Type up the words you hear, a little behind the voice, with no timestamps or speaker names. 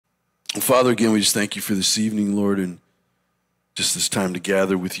Well, Father, again, we just thank you for this evening, Lord, and just this time to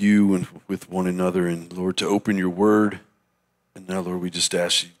gather with you and with one another, and Lord, to open your word. And now, Lord, we just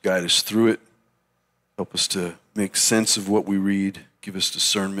ask you to guide us through it. Help us to make sense of what we read. Give us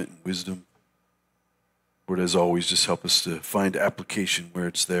discernment and wisdom. Lord, as always, just help us to find application where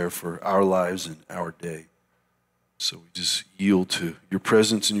it's there for our lives and our day. So we just yield to your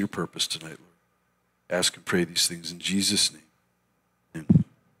presence and your purpose tonight, Lord. Ask and pray these things in Jesus' name. Amen.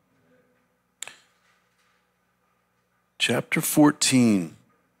 Chapter 14.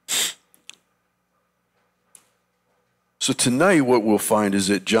 So tonight what we'll find is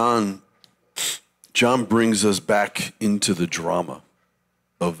that John brings us back into the drama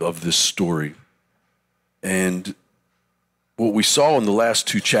of this story. And what we saw in the last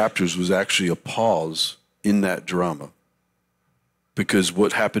two chapters was actually a pause in that drama. Because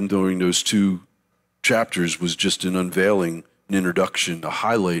what happened during those two chapters was just an unveiling, an introduction, a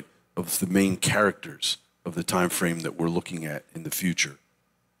highlight of the main characters of the time frame that we're looking at in the future.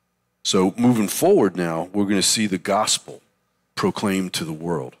 So moving forward now, we're going to see the gospel proclaimed to the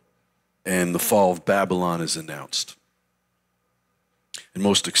world, and the fall of Babylon is announced. And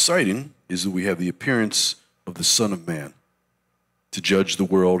most exciting is that we have the appearance of the Son of Man to judge the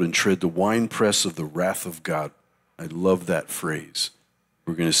world and tread the winepress of the wrath of God. I love that phrase.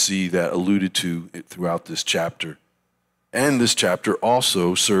 We're going to see that alluded to throughout this chapter. And this chapter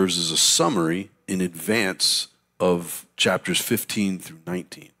also serves as a summary in advance of chapters 15 through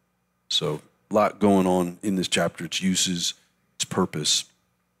 19. So a lot going on in this chapter, its uses, its purpose.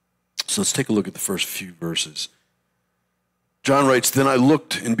 So let's take a look at the first few verses. John writes, "Then I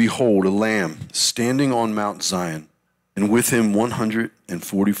looked, and behold, a lamb standing on Mount Zion, and with him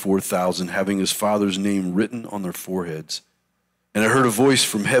 144,000, having his father's name written on their foreheads. And I heard a voice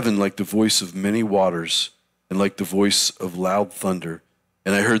from heaven like the voice of many waters, and like the voice of loud thunder.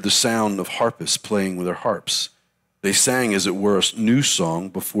 And I heard the sound of harpists playing with their harps. They sang as it were a new song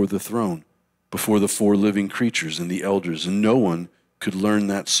before the throne, before the four living creatures and the elders, and no one could learn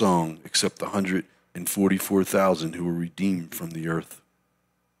that song except the 144,000 who were redeemed from the earth."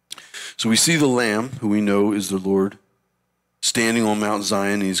 So we see the Lamb, who we know is the Lord, standing on Mount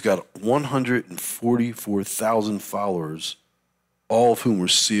Zion, and he's got 144,000 followers, all of whom were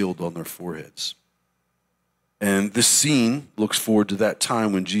sealed on their foreheads. And this scene looks forward to that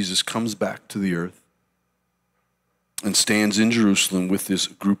time when Jesus comes back to the earth and stands in Jerusalem with this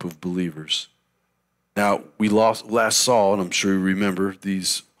group of believers. Now, we last saw, and I'm sure you remember,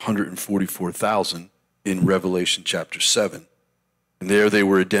 these 144,000 in Revelation chapter 7. And there they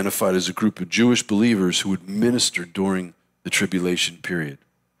were identified as a group of Jewish believers who would minister during the tribulation period.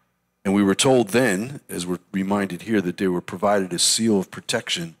 And we were told then, as we're reminded here, that they were provided a seal of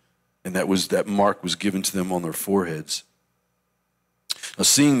protection, and that mark was given to them on their foreheads. Now,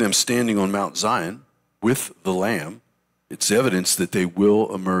 seeing them standing on Mount Zion with the Lamb, it's evidence that they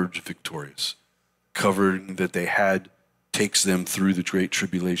will emerge victorious. Covering that they had takes them through the great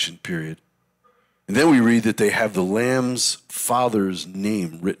tribulation period. And then we read that they have the Lamb's Father's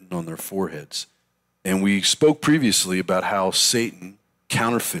name written on their foreheads. And we spoke previously about how Satan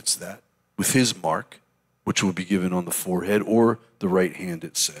counterfeits that with his mark, which will be given on the forehead or the right hand,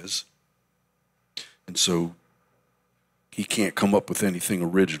 it says. And so he can't come up with anything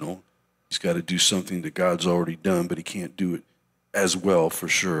original. He's got to do something that God's already done, but he can't do it as well for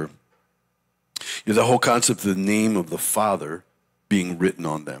sure. You know, the whole concept of the name of the Father being written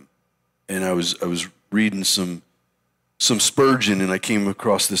on them. And I was reading some Spurgeon, and I came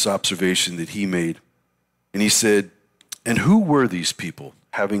across this observation that he made. And he said, "And who were these people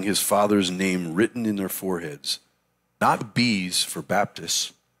having his Father's name written in their foreheads? Not B's for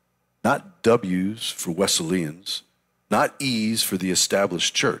Baptists, not W's for Wesleyans, not E's for the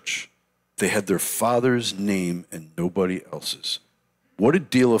established church. They had their Father's name and nobody else's. What a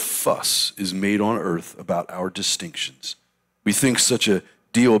deal of fuss is made on earth about our distinctions. We think such a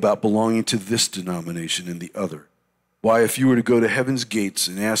deal about belonging to this denomination and the other. Why, if you were to go to heaven's gates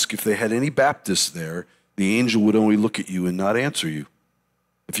and ask if they had any Baptists there, the angel would only look at you and not answer you.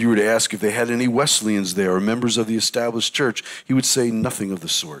 If you were to ask if they had any Wesleyans there or members of the established church, he would say nothing of the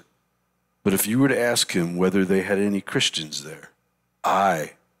sort. But if you were to ask him whether they had any Christians there,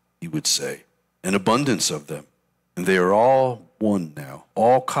 aye, he would say, an abundance of them. And they are all one now,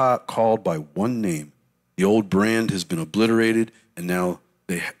 all called by one name. The old brand has been obliterated, and now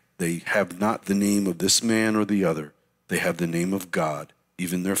they have not the name of this man or the other. They have the name of God,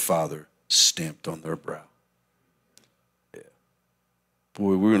 even their Father, stamped on their brow." Yeah.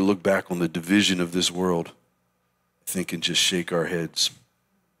 Boy, we're going to look back on the division of this world, I think, and just shake our heads,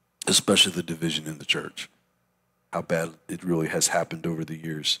 especially the division in the church, how bad it really has happened over the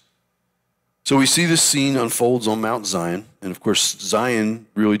years. So we see this scene unfolds on Mount Zion. And of course, Zion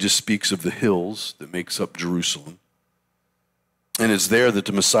really just speaks of the hills that makes up Jerusalem. And it's there that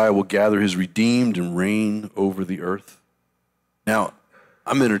the Messiah will gather his redeemed and reign over the earth. Now,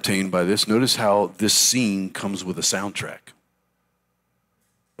 I'm entertained by this. Notice how this scene comes with a soundtrack.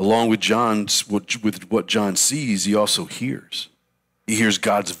 Along with what John sees, he also hears. He hears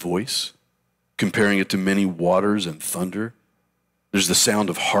God's voice, comparing it to many waters and thunder. There's the sound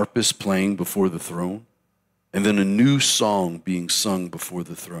of harpists playing before the throne, and then a new song being sung before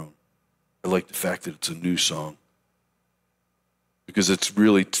the throne. I like the fact that it's a new song, because it's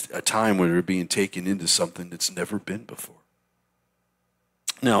really a time where they're being taken into something that's never been before.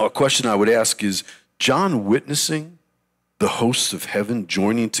 Now, a question I would ask is, John witnessing the hosts of heaven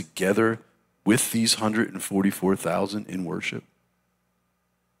joining together with these 144,000 in worship?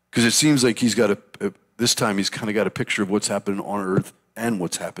 Because it seems like he's got this time he's kind of got a picture of what's happening on earth and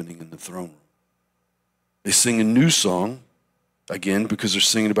what's happening in the throne room. They sing a new song, again, because they're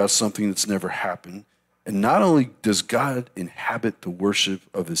singing about something that's never happened. And not only does God inhabit the worship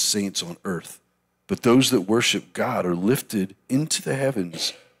of his saints on earth, but those that worship God are lifted into the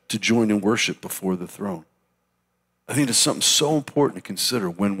heavens to join in worship before the throne. I think it's something so important to consider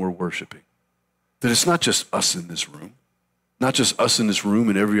when we're worshiping, that it's not just us in this room, not just us in this room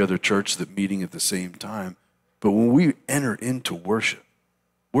and every other church that's meeting at the same time, but when we enter into worship,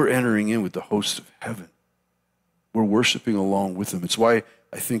 we're entering in with the host of heaven. We're worshiping along with them. It's why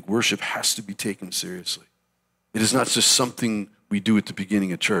I think worship has to be taken seriously. It is not just something we do at the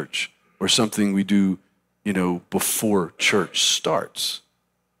beginning of church or something we do, before church starts.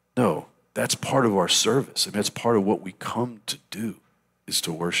 No, that's part of our service, and that's part of what we come to do, is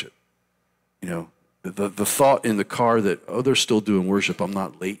to worship. The thought in the car that, they're still doing worship, I'm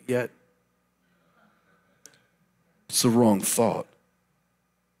not late yet. It's the wrong thought.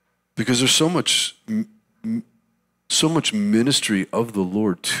 Because there's so much ministry of the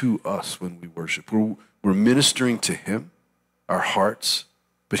Lord to us when we worship. We're ministering to him, our hearts,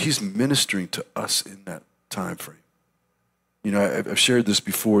 but he's ministering to us in that time frame. I've shared this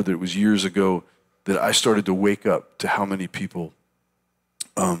before, that it was years ago that I started to wake up to how many people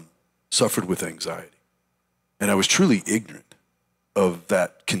suffered with anxiety. And I was truly ignorant of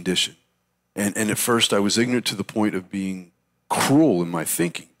that condition. And at first I was ignorant to the point of being cruel in my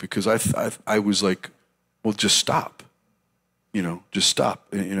thinking, because I was like, well, just stop. Just stop.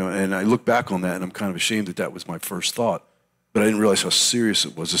 And I look back on that and I'm kind of ashamed that that was my first thought. But I didn't realize how serious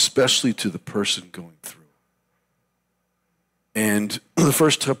it was, especially to the person going through. And the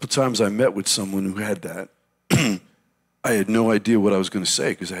first couple of times I met with someone who had that, I had no idea what I was going to say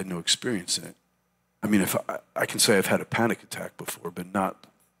because I had no experience in it. I mean, if I can say I've had a panic attack before, but not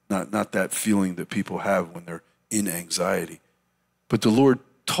that feeling that people have when they're in anxiety. But the Lord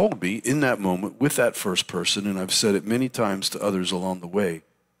told me in that moment with that first person, and I've said it many times to others along the way,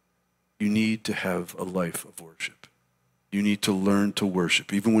 you need to have a life of worship. You need to learn to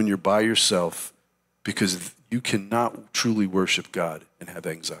worship, even when you're by yourself, because you cannot truly worship God and have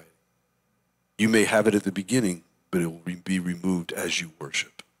anxiety. You may have it at the beginning, but it will be removed as you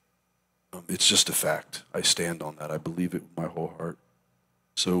worship. It's just a fact. I stand on that. I believe it with my whole heart.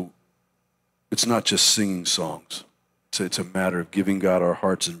 So it's not just singing songs. It's a matter of giving God our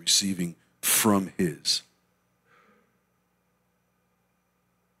hearts and receiving from his.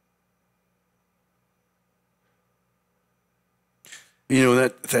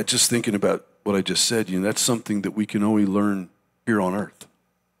 That just thinking about what I just said, that's something that we can only learn here on earth.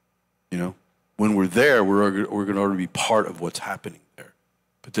 When we're there, we're going to already be part of what's happening there.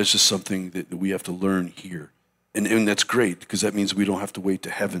 But that's just something that we have to learn here. And that's great, because that means we don't have to wait to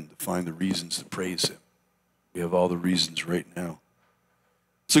heaven to find the reasons to praise him. We have all the reasons right now.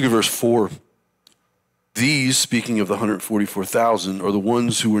 Let's look at verse 4. These, speaking of the 144,000, are the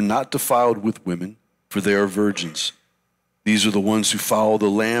ones who were not defiled with women, for they are virgins. These are the ones who follow the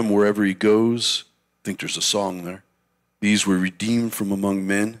Lamb wherever he goes. I think there's a song there. These were redeemed from among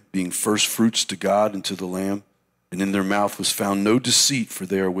men, being first fruits to God and to the Lamb. And in their mouth was found no deceit, for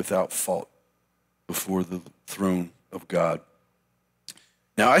they are without fault before the throne of God.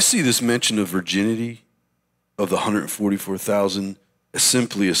 Now, I see this mention of virginity of the 144,000 as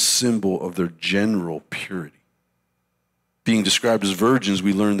simply a symbol of their general purity. Being described as virgins,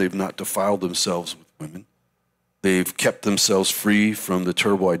 we learn they've not defiled themselves with women. They've kept themselves free from the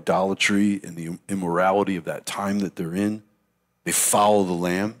terrible idolatry and the immorality of that time that they're in. They follow the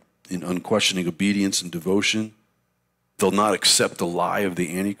Lamb in unquestioning obedience and devotion. They'll not accept the lie of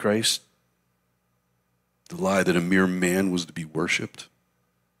the Antichrist, the lie that a mere man was to be worshipped.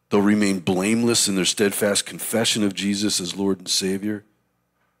 They'll remain blameless in their steadfast confession of Jesus as Lord and Savior.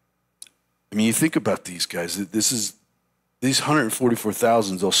 I mean, you think about these guys. These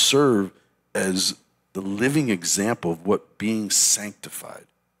 144,000, they'll serve as the living example of what being sanctified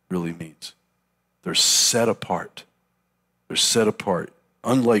really means. They're set apart. They're set apart,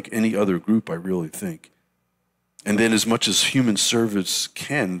 unlike any other group, I really think. And then as much as human servants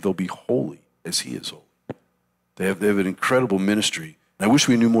can, they'll be holy as he is holy. They have an incredible ministry. And I wish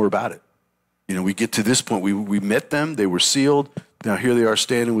we knew more about it. You know, we get to this point, we met them, they were sealed. Now here they are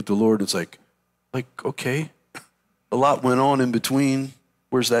standing with the Lord. It's like, okay, a lot went on in between.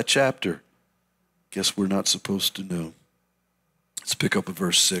 Where's that chapter? Guess we're not supposed to know. Let's pick up at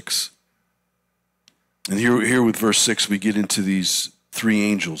verse 6. And here with verse 6, we get into these three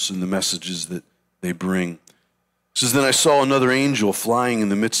angels and the messages that they bring. It says, then I saw another angel flying in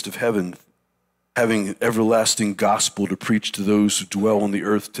the midst of heaven, having everlasting gospel to preach to those who dwell on the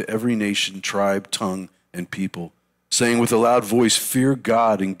earth, to every nation, tribe, tongue, and people, saying with a loud voice, fear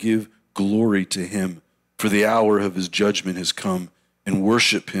God and give glory to him, for the hour of his judgment has come, and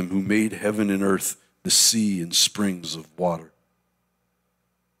worship him who made heaven and earth, the sea and springs of water.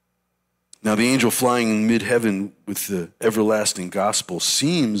 Now the angel flying in mid-heaven with the everlasting gospel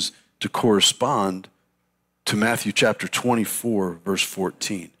seems to correspond to Matthew chapter 24, verse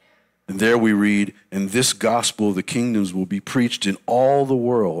 14. And there we read, and this gospel of the kingdoms will be preached in all the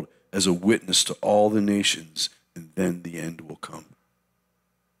world as a witness to all the nations, and then the end will come.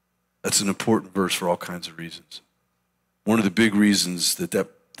 That's an important verse for all kinds of reasons. One of the big reasons that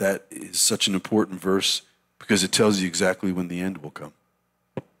is such an important verse, because it tells you exactly when the end will come.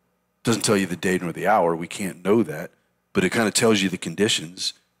 It doesn't tell you the day nor the hour. We can't know that, but it kind of tells you the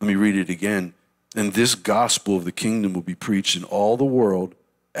conditions. Let me read it again. And this gospel of the kingdom will be preached in all the world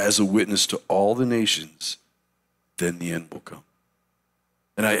as a witness to all the nations, then the end will come.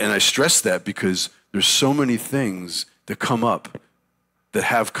 And I stress that because there's so many things that come up, that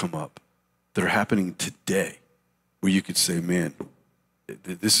have come up, that are happening today, where you could say, man,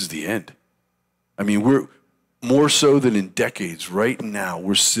 this is the end. I mean, we're more so than in decades. Right now,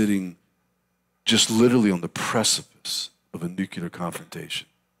 we're sitting just literally on the precipice of a nuclear confrontation.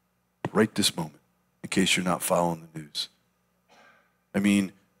 Right this moment, in case you're not following the news. I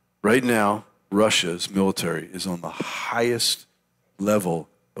mean, right now, Russia's military is on the highest level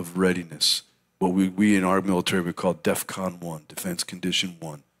of readiness. What we in our military would call DEFCON 1, Defense Condition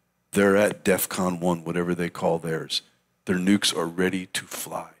 1. They're at DEFCON 1, whatever they call theirs. Their nukes are ready to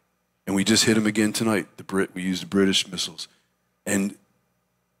fly. And we just hit them again tonight. We used British missiles. And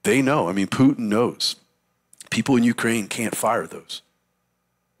they know, I mean, Putin knows. People in Ukraine can't fire those.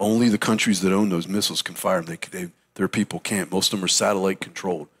 Only the countries that own those missiles can fire them. Their people can't. Most of them are satellite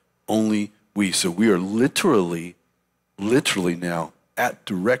controlled. Only we. So we are literally now at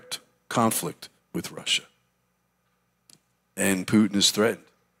direct conflict with Russia. And Putin is threatened.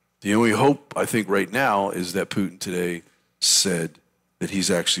 The only hope, I think, right now is that Putin today said that he's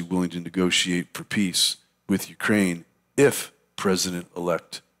actually willing to negotiate for peace with Ukraine if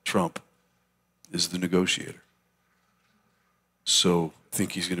President-elect Trump is the negotiator. So I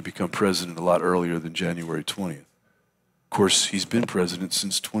think he's going to become president a lot earlier than January 20th. Of course, he's been president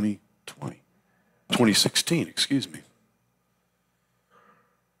since 2016, excuse me.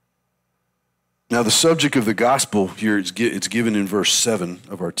 Now, the subject of the gospel here, it's given in verse 7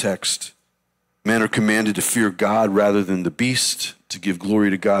 of our text. Men are commanded to fear God rather than the beast, to give glory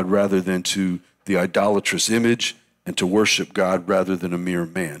to God rather than to the idolatrous image, and to worship God rather than a mere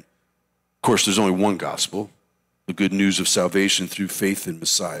man. Of course, there's only one gospel, the good news of salvation through faith in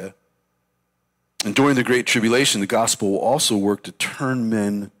Messiah. And during the Great Tribulation, the gospel will also work to turn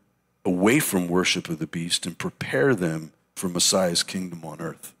men away from worship of the beast and prepare them for Messiah's kingdom on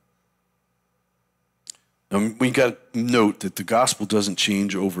earth. Now, we got to note that the gospel doesn't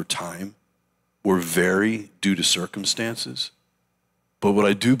change over time or vary due to circumstances. But what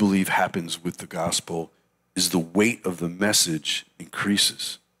I do believe happens with the gospel is the weight of the message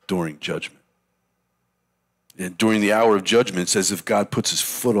increases during judgment. And during the hour of judgment, it's as if God puts his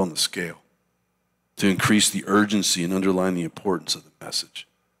foot on the scale to increase the urgency and underline the importance of the message.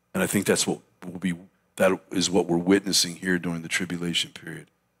 And I think that is what we're witnessing here during the tribulation period.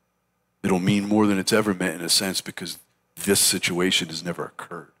 It'll mean more than it's ever meant in a sense because this situation has never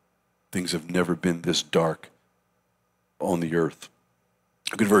occurred. Things have never been this dark on the earth.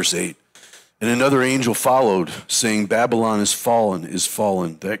 Look at verse 8. And another angel followed, saying, Babylon is fallen,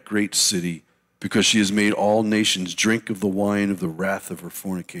 that great city, because she has made all nations drink of the wine of the wrath of her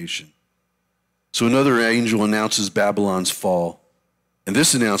fornication. So another angel announces Babylon's fall. And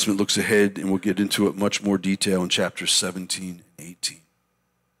this announcement looks ahead, and we'll get into it much more detail in chapters 17 and 18.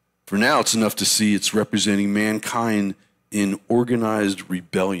 For now, it's enough to see it's representing mankind in organized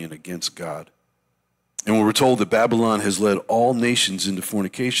rebellion against God. And when we're told that Babylon has led all nations into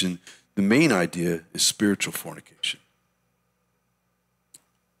fornication, the main idea is spiritual fornication.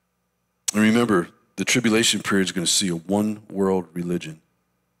 And remember, the tribulation period is going to see a one-world religion.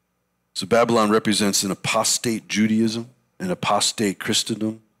 So Babylon represents an apostate Judaism, an apostate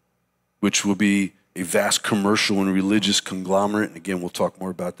Christendom, which will be a vast commercial and religious conglomerate. And again, we'll talk more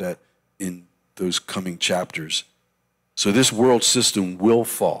about that in those coming chapters. So this world system will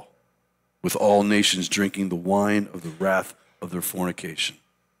fall, with all nations drinking the wine of the wrath of their fornication.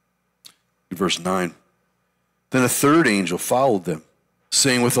 In verse 9, then a third angel followed them,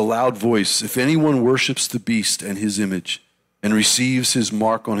 saying with a loud voice, if anyone worships the beast and his image, and receives his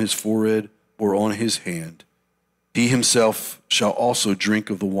mark on his forehead or on his hand, he himself shall also drink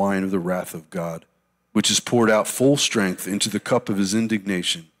of the wine of the wrath of God, which is poured out full strength into the cup of his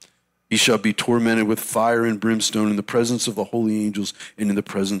indignation. He shall be tormented with fire and brimstone in the presence of the holy angels and in the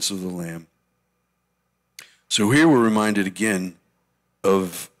presence of the Lamb. So here we're reminded again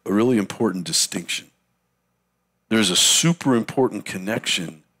of a really important distinction. There's a super important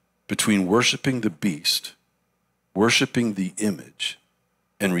connection between worshiping the beast, worshiping the image,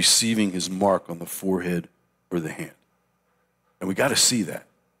 and receiving his mark on the forehead or the hand. And we got to see that.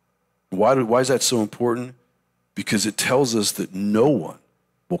 Why is that so important? Because it tells us that no one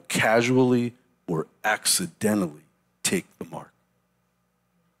will casually or accidentally take the mark.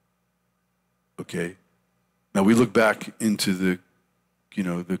 Okay? Now we look back into the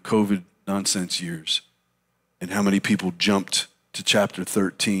COVID nonsense years and how many people jumped to chapter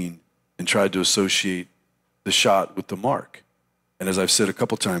 13 and tried to associate the shot with the mark. And as I've said a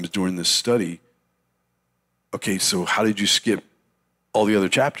couple times during this study, okay, so how did you skip all the other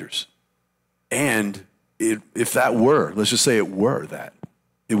chapters? And if that were, let's just say it were that,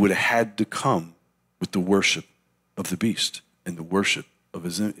 it would have had to come with the worship of the beast and the worship of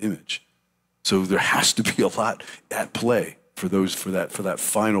his image. So there has to be a lot at play for that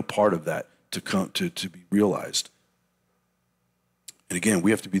final part of that to come to be realized. And again,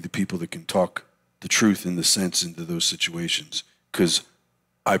 we have to be the people that can talk the truth in the sense into those situations, because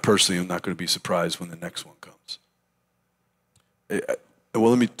I personally am not going to be surprised when the next one comes.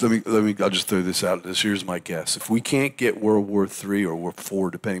 Well, I'll just throw this out. Here's my guess. If we can't get World War III or War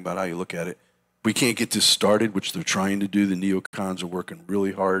IV, depending on how you look at it, if we can't get this started, which they're trying to do, the neocons are working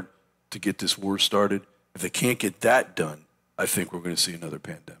really hard to get this war started. If they can't get that done, I think we're going to see another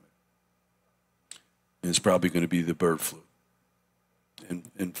pandemic. And it's probably going to be the bird flu.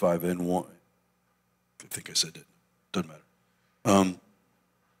 N5N1. I think I said it. Doesn't matter.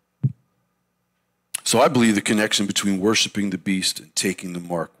 So I believe the connection between worshiping the beast and taking the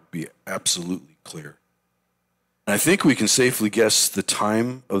mark will be absolutely clear. And I think we can safely guess the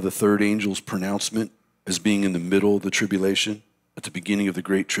time of the third angel's pronouncement as being in the middle of the tribulation, at the beginning of the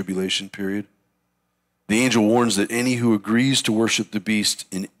Great Tribulation period. The angel warns that any who agrees to worship the beast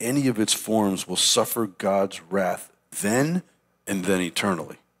in any of its forms will suffer God's wrath then and then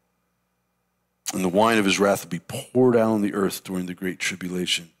eternally. And the wine of his wrath will be poured out on the earth during the Great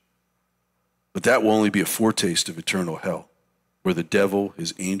Tribulation. But that will only be a foretaste of eternal hell, where the devil,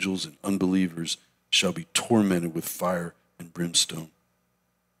 his angels, and unbelievers shall be tormented with fire and brimstone.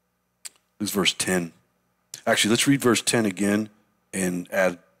 This is verse 10. Actually, let's read verse 10 again and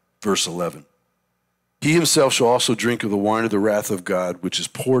add verse 11. He himself shall also drink of the wine of the wrath of God, which is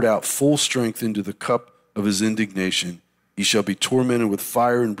poured out full strength into the cup of his indignation. He shall be tormented with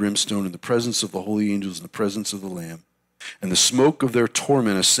fire and brimstone in the presence of the holy angels and the presence of the Lamb. And the smoke of their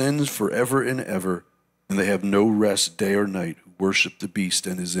torment ascends forever and ever, and they have no rest day or night who worship the beast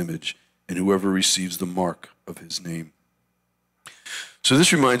and his image, and whoever receives the mark of his name. So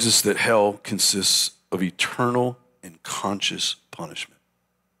this reminds us that hell consists of eternal and conscious punishment.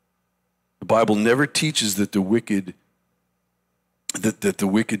 The Bible never teaches that the wicked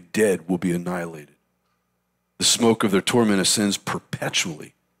dead will be annihilated. The smoke of their torment ascends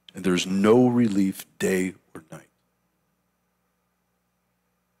perpetually, and there's no relief day or night.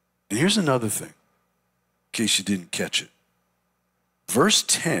 And here's another thing, in case you didn't catch it. Verse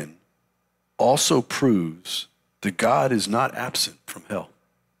 10 also proves that God is not absent from hell.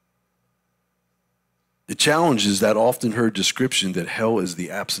 It challenges that often heard description that hell is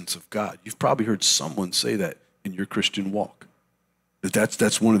the absence of God. You've probably heard someone say that in your Christian walk.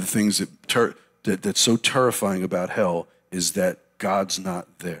 That's one of the things that's so terrifying about hell, is that God's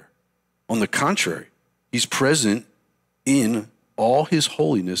not there. On the contrary, he's present in all his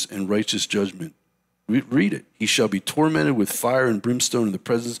holiness and righteous judgment. Read it. He shall be tormented with fire and brimstone in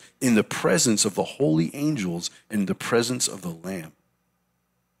the presence of the holy angels and in the presence of the Lamb.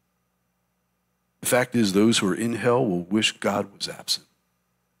 The fact is, those who are in hell will wish God was absent,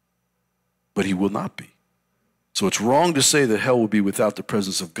 but he will not be. So it's wrong to say that hell will be without the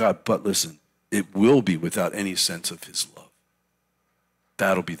presence of God, but listen, it will be without any sense of his love.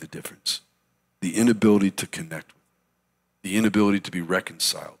 That'll be the difference. The inability to connect with him, the inability to be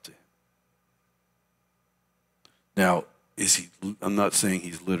reconciled to him. Now, I'm not saying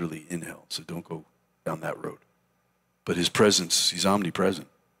he's literally in hell, so don't go down that road. But his presence, he's omnipresent.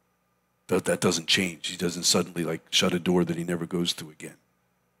 That doesn't change. He doesn't suddenly shut a door that he never goes through again.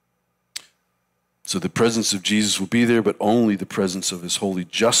 So the presence of Jesus will be there, but only the presence of his holy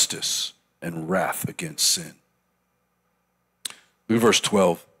justice and wrath against sin. Look at verse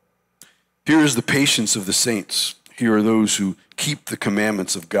 12. Here is the patience of the saints. Here are those who keep the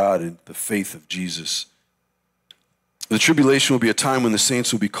commandments of God and the faith of Jesus. The tribulation will be a time when the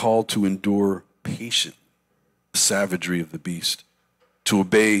saints will be called to endure patiently the savagery of the beast, to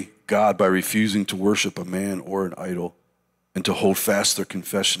obey God by refusing to worship a man or an idol, and to hold fast their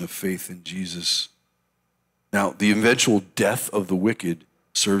confession of faith in Jesus. Now, the eventual death of the wicked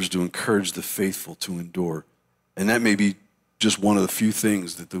serves to encourage the faithful to endure. And that may be just one of the few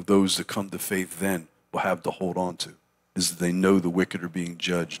things that those that come to faith then will have to hold on to, is that they know the wicked are being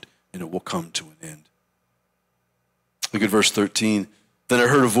judged and it will come to an end. Look at verse 13. Then I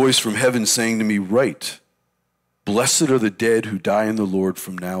heard a voice from heaven saying to me, "Write, blessed are the dead who die in the Lord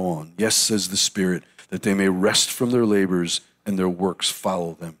from now on. Yes, says the Spirit, that they may rest from their labors and their works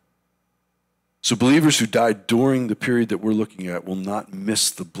follow them." So believers who died during the period that we're looking at will not miss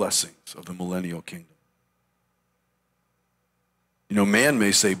the blessings of the millennial kingdom. You know, man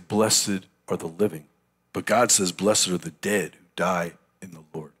may say, "Blessed are the living," but God says, "Blessed are the dead who die in the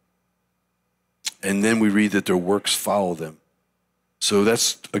Lord." And then we read that their works follow them. So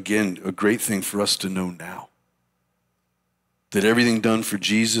that's, again, a great thing for us to know now, that everything done for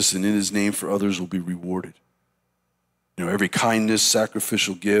Jesus and in his name for others will be rewarded. You know, every kindness,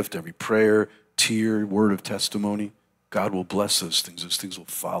 sacrificial gift, every prayer, tear, word of testimony, God will bless those things. Those things will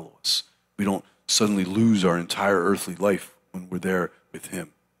follow us. We don't suddenly lose our entire earthly life when we're there with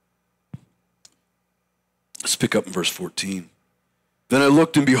him. Let's pick up in verse 14. Then I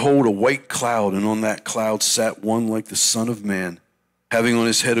looked, and behold, a white cloud, and on that cloud sat one like the Son of Man, having on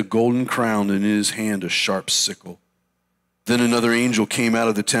his head a golden crown, and in his hand a sharp sickle. Then another angel came out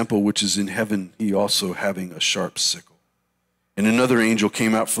of the temple which is in heaven, he also having a sharp sickle. And another angel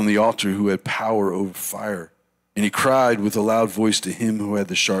came out from the altar who had power over fire. And he cried with a loud voice to him who had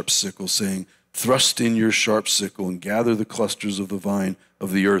the sharp sickle, saying, "Thrust in your sharp sickle and gather the clusters of the vine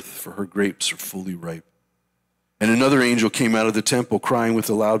of the earth, for her grapes are fully ripe." And another angel came out of the temple, crying with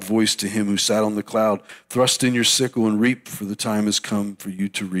a loud voice to him who sat on the cloud, "Thrust in your sickle and reap, for the time has come for you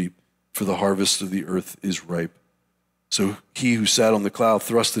to reap, for the harvest of the earth is ripe." So he who sat on the cloud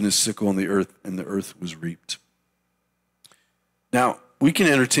thrust in his sickle on the earth, and the earth was reaped. Now, we can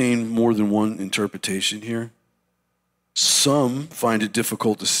entertain more than one interpretation here. Some find it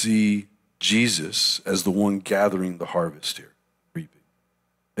difficult to see Jesus as the one gathering the harvest here, reaping.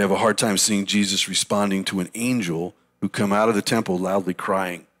 They have a hard time seeing Jesus responding to an angel who come out of the temple loudly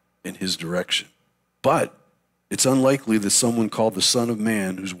crying in his direction. But it's unlikely that someone called the Son of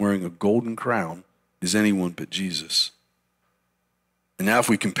Man who's wearing a golden crown is anyone but Jesus. And now if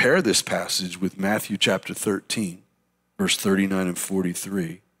we compare this passage with Matthew chapter 13, verse 39 and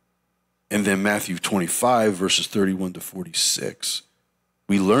 43, and then Matthew 25, verses 31 to 46,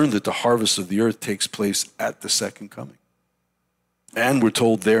 we learn that the harvest of the earth takes place at the second coming. And we're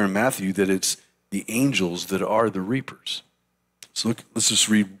told there in Matthew that it's the angels that are the reapers. So let's just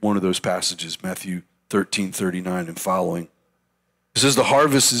read one of those passages, Matthew 13, 39 and following. It says, "The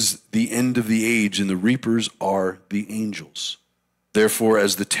harvest is the end of the age, and the reapers are the angels. Therefore,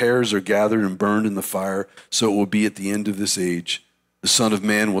 as the tares are gathered and burned in the fire, so it will be at the end of this age. The Son of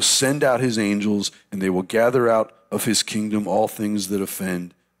Man will send out his angels, and they will gather out of his kingdom all things that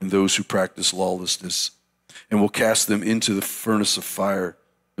offend and those who practice lawlessness, and will cast them into the furnace of fire.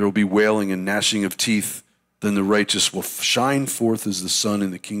 There will be wailing and gnashing of teeth. Then the righteous will shine forth as the sun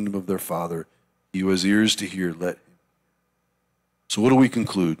in the kingdom of their Father. He who has ears to hear, let him." So what do we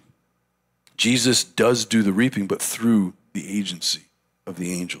conclude? Jesus does do the reaping, but through the agency of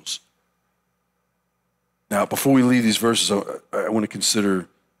the angels. Now, before we leave these verses, I want to consider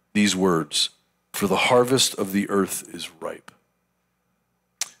these words. For the harvest of the earth is ripe.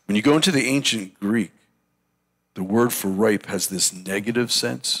 When you go into the ancient Greek, the word for ripe has this negative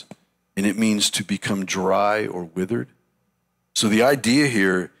sense, and it means to become dry or withered. So the idea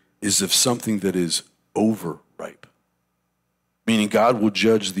here is of something that is overripe, meaning God will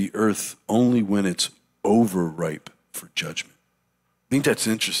judge the earth only when it's overripe for judgment. I think that's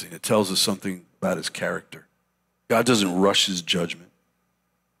interesting. It tells us something about his character. God doesn't rush his judgment,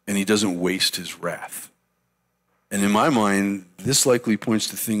 and he doesn't waste his wrath. And in my mind, this likely points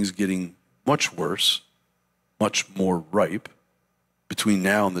to things getting much worse, much more ripe, between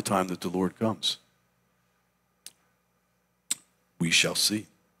now and the time that the Lord comes. We shall see.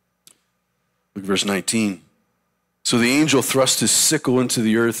 Look at verse 19. So the angel thrust his sickle into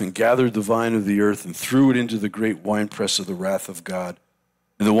the earth and gathered the vine of the earth and threw it into the great winepress of the wrath of God.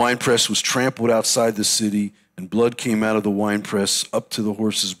 And the winepress was trampled outside the city, and blood came out of the winepress up to the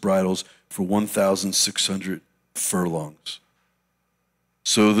horses' bridles for 1,600 furlongs.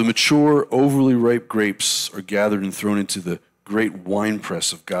 So the mature, overly ripe grapes are gathered and thrown into the great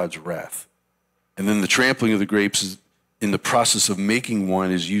winepress of God's wrath. And then the trampling of the grapes in the process of making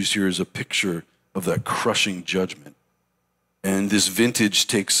wine is used here as a picture of that crushing judgment. And this vintage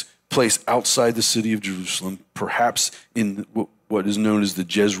takes place outside the city of Jerusalem, perhaps in what is known as the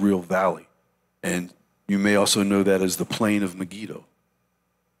Jezreel Valley. And you may also know that as the plain of Megiddo.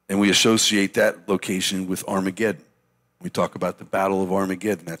 And we associate that location with Armageddon. We talk about the Battle of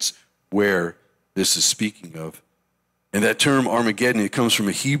Armageddon. That's where this is speaking of. And that term Armageddon, it comes from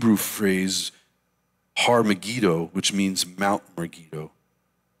a Hebrew phrase, Har Megiddo, which means Mount Megiddo.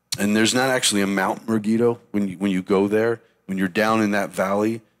 And there's not actually a Mount Megiddo when you go there. When you're down in that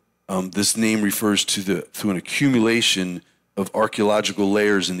valley, this name refers to an accumulation of archaeological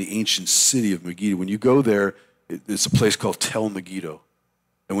layers in the ancient city of Megiddo. When you go there, it's a place called Tel Megiddo.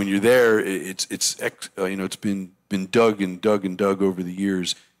 And when you're there, it's been dug and dug and dug over the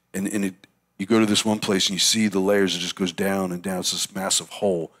years. You go to this one place and you see the layers. It just goes down and down. It's this massive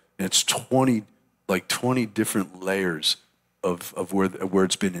hole. And it's 20 different layers of where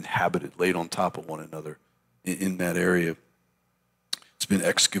it's been inhabited, laid on top of one another in that area. It's been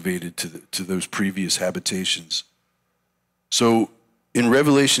excavated to those previous habitations. So in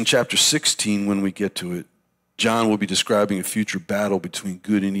Revelation chapter 16, when we get to it, John will be describing a future battle between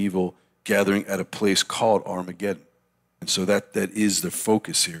good and evil gathering at a place called Armageddon. And so that is the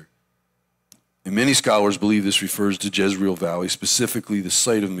focus here. And many scholars believe this refers to Jezreel Valley, specifically the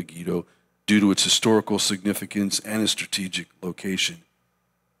site of Megiddo, due to its historical significance and its strategic location.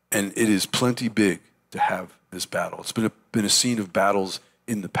 And it is plenty big to have this battle. It's been a scene of battles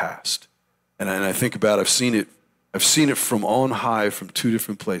in the past. And I think about I've seen it from on high from two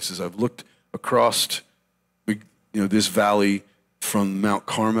different places. I've looked across this valley from Mount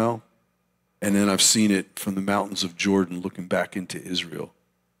Carmel, and then I've seen it from the mountains of Jordan looking back into Israel.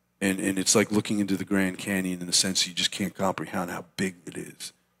 And it's like looking into the Grand Canyon in the sense you just can't comprehend how big it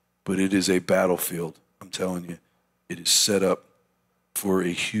is. But it is a battlefield, I'm telling you. It is set up for a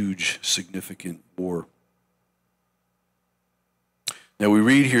huge, significant war. Now we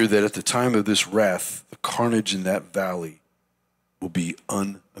read here that at the time of this wrath, the carnage in that valley will be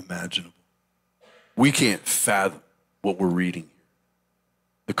unimaginable. We can't fathom what we're reading here.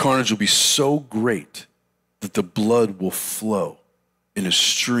 The carnage will be so great that the blood will flow in a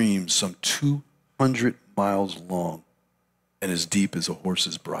stream some 200 miles long and as deep as a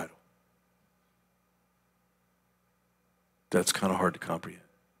horse's bridle. That's kind of hard to comprehend.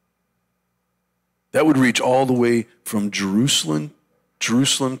 That would reach all the way from Jerusalem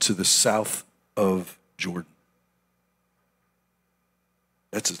to the south of Jordan.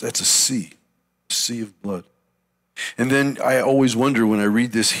 That's a sea of blood. And then I always wonder when I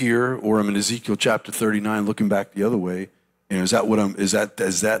read this here, or I'm in Ezekiel chapter 39, looking back the other way, is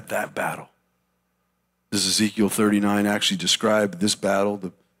that battle? Does Ezekiel 39 actually describe this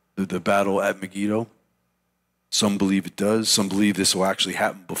battle, the battle at Megiddo? Some believe it does. Some believe this will actually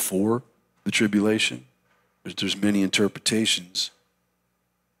happen before the tribulation. There's many interpretations.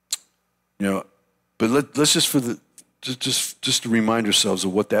 But let's just to remind ourselves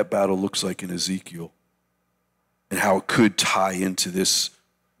of what that battle looks like in Ezekiel and how it could tie into this,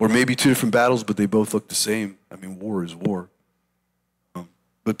 or maybe two different battles, but they both look the same. I mean, war is war.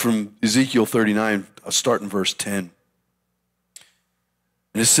 But from Ezekiel 39, I'll start in verse 10.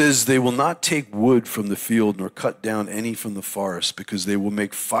 And it says, "They will not take wood from the field nor cut down any from the forest, because they will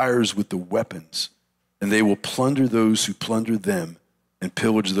make fires with the weapons, and they will plunder those who plunder them and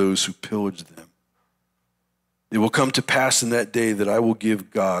pillage those who pillage them. It will come to pass in that day that I will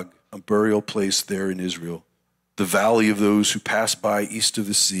give Gog a burial place there in Israel, the valley of those who pass by east of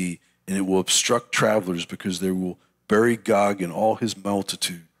the sea, and it will obstruct travelers because they will bury Gog and all his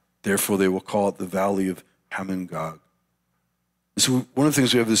multitude. Therefore they will call it the valley of Hamon Gog." So one of the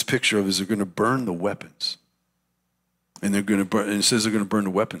things we have this picture of is they're going to burn the weapons. And they're going to burn, and it says they're going to burn the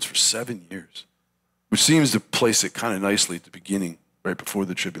weapons for 7 years, which seems to place it kind of nicely at the beginning, right before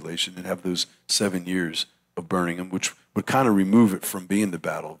the tribulation, and have those 7 years of burning them, which would kind of remove it from being the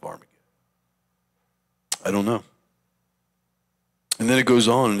battle of Armageddon. I don't know. And then it goes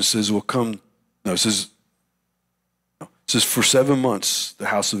on and it says, it says, for 7 months, the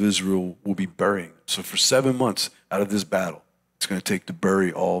house of Israel will be burying. So for 7 months out of this battle, it's going to take to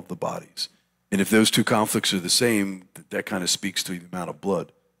bury all of the bodies. And if those two conflicts are the same, that kind of speaks to the amount of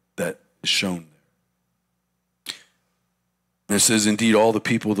blood that is shown there. And it says, indeed, all the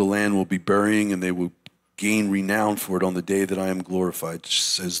people of the land will be burying, and they will gain renown for it on the day that I am glorified,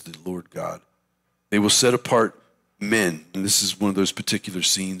 says the Lord God. They will set apart men, and this is one of those particular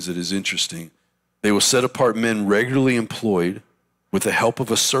scenes that is interesting. They will set apart men regularly employed with the help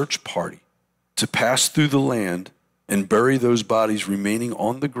of a search party to pass through the land and bury those bodies remaining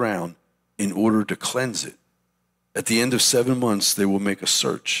on the ground in order to cleanse it. At the end of 7 months, they will make a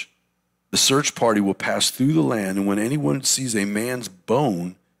search. The search party will pass through the land, and when anyone sees a man's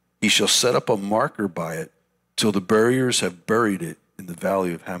bone, he shall set up a marker by it till the buriers have buried it in the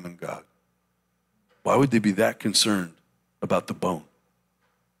valley of Hamon-Gog. Why would they be that concerned about the bone?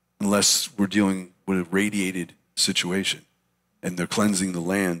 Unless we're dealing with a radiated situation and they're cleansing the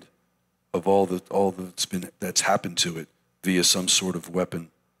land of all that's happened to it via some sort of weapon.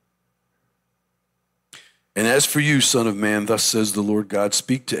 And as for you, son of man, thus says the Lord God,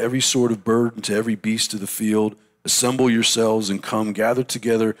 speak to every sort of bird and to every beast of the field. Assemble yourselves and come, gather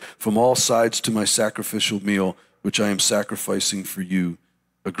together from all sides to my sacrificial meal, which I am sacrificing for you,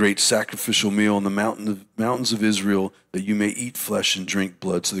 a great sacrificial meal on the mountains of Israel, that you may eat flesh and drink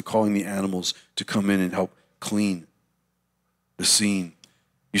blood. So they're calling the animals to come in and help clean the scene.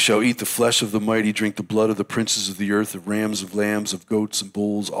 You shall eat the flesh of the mighty, drink the blood of the princes of the earth, of rams, of lambs, of goats and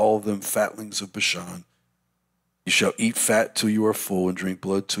bulls, all of them fatlings of Bashan. You shall eat fat till you are full and drink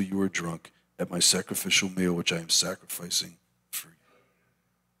blood till you are drunk at my sacrificial meal, which I am sacrificing for you.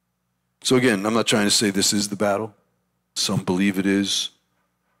 So again, I'm not trying to say this is the battle. Some believe it is.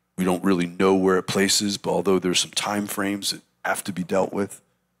 We don't really know where it places, but although there's some time frames that have to be dealt with,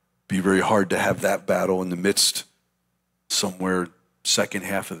 it'd be very hard to have that battle in the midst somewhere second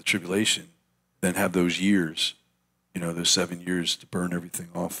half of the tribulation, then have those years, those 7 years to burn everything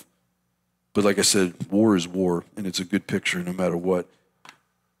off. But like I said, war is war, and it's a good picture no matter what.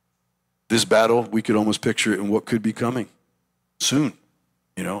 This battle, we could almost picture it in what could be coming soon.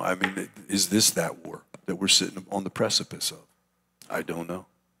 Is this that war that we're sitting on the precipice of? I don't know.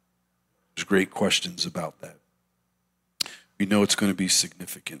 There's great questions about that. We know it's going to be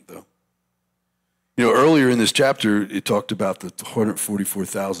significant, though. Earlier in this chapter, it talked about the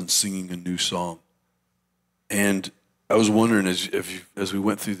 144,000 singing a new song. And I was wondering, as we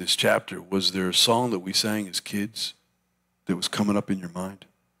went through this chapter, was there a song that we sang as kids that was coming up in your mind?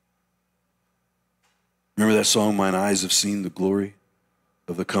 Remember that song, Mine Eyes Have Seen the Glory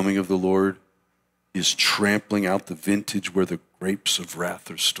of the Coming of the Lord? He is trampling out the vintage where the grapes of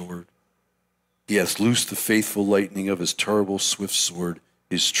wrath are stored. He hath loosed the faithful lightning of his terrible swift sword.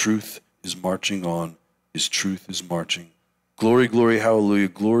 His truth is marching on. His truth is marching. Glory, glory, hallelujah.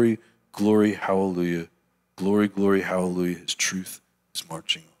 Glory, glory, hallelujah. Glory, glory, hallelujah. His truth is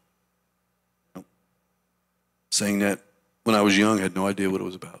marching on. Saying that when I was young, I had no idea what it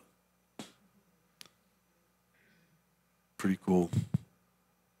was about. Pretty cool.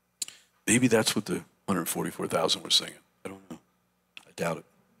 Maybe that's what the 144,000 were singing. I don't know. I doubt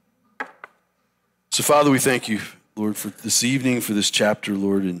it. So, Father, we thank you, Lord, for this evening, for this chapter,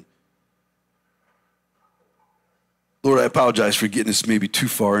 Lord. And Lord, I apologize for getting us maybe too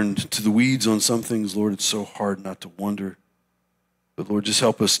far into the weeds on some things. Lord, it's so hard not to wonder. But Lord, just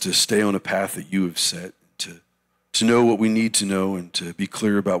help us to stay on a path that you have set, to know what we need to know and to be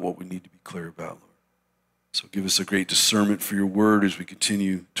clear about what we need to be clear about, Lord. So give us a great discernment for your word as we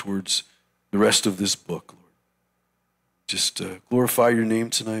continue towards the rest of this book, Lord. Just glorify your name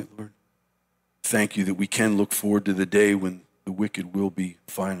tonight, Lord. Thank you that we can look forward to the day when the wicked will be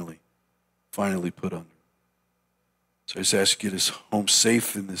finally put under. So I just ask you to get us home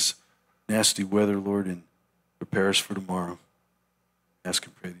safe in this nasty weather, Lord, and prepare us for tomorrow. Ask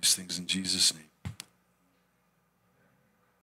and pray these things in Jesus' name.